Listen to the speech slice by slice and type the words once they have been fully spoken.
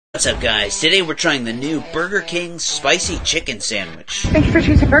What's up, guys? Today we're trying the new Burger King Spicy Chicken Sandwich. Thank you for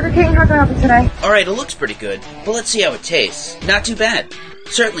choosing Burger King. How can I help you today? Alright, it looks pretty good, but let's see how it tastes. Not too bad.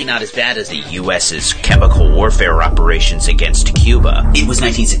 Certainly not as bad as the U.S.'s chemical warfare operations against Cuba. It was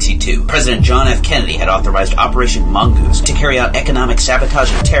 1962. President John F. Kennedy had authorized Operation Mongoose to carry out economic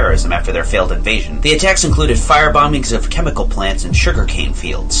sabotage and terrorism after their failed invasion. The attacks included firebombings of chemical plants and sugarcane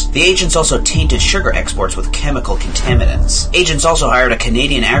fields. The agents also tainted sugar exports with chemical contaminants. Agents also hired a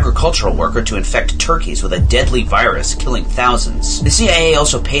Canadian agricultural worker to infect turkeys with a deadly virus, killing thousands. The CIA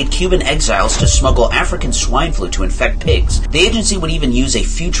also paid Cuban exiles to smuggle African swine flu to infect pigs. The agency would even use a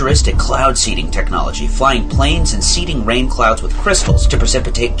futuristic cloud seeding technology, flying planes and seeding rain clouds with crystals to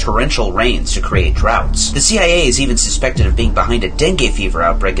precipitate torrential rains to create droughts. The CIA is even suspected of being behind a dengue fever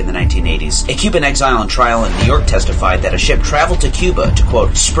outbreak in the 1980s. A Cuban exile on trial in New York testified that a ship traveled to Cuba to,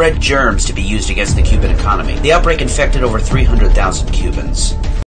 quote, spread germs to be used against the Cuban economy. The outbreak infected over 300,000 Cubans.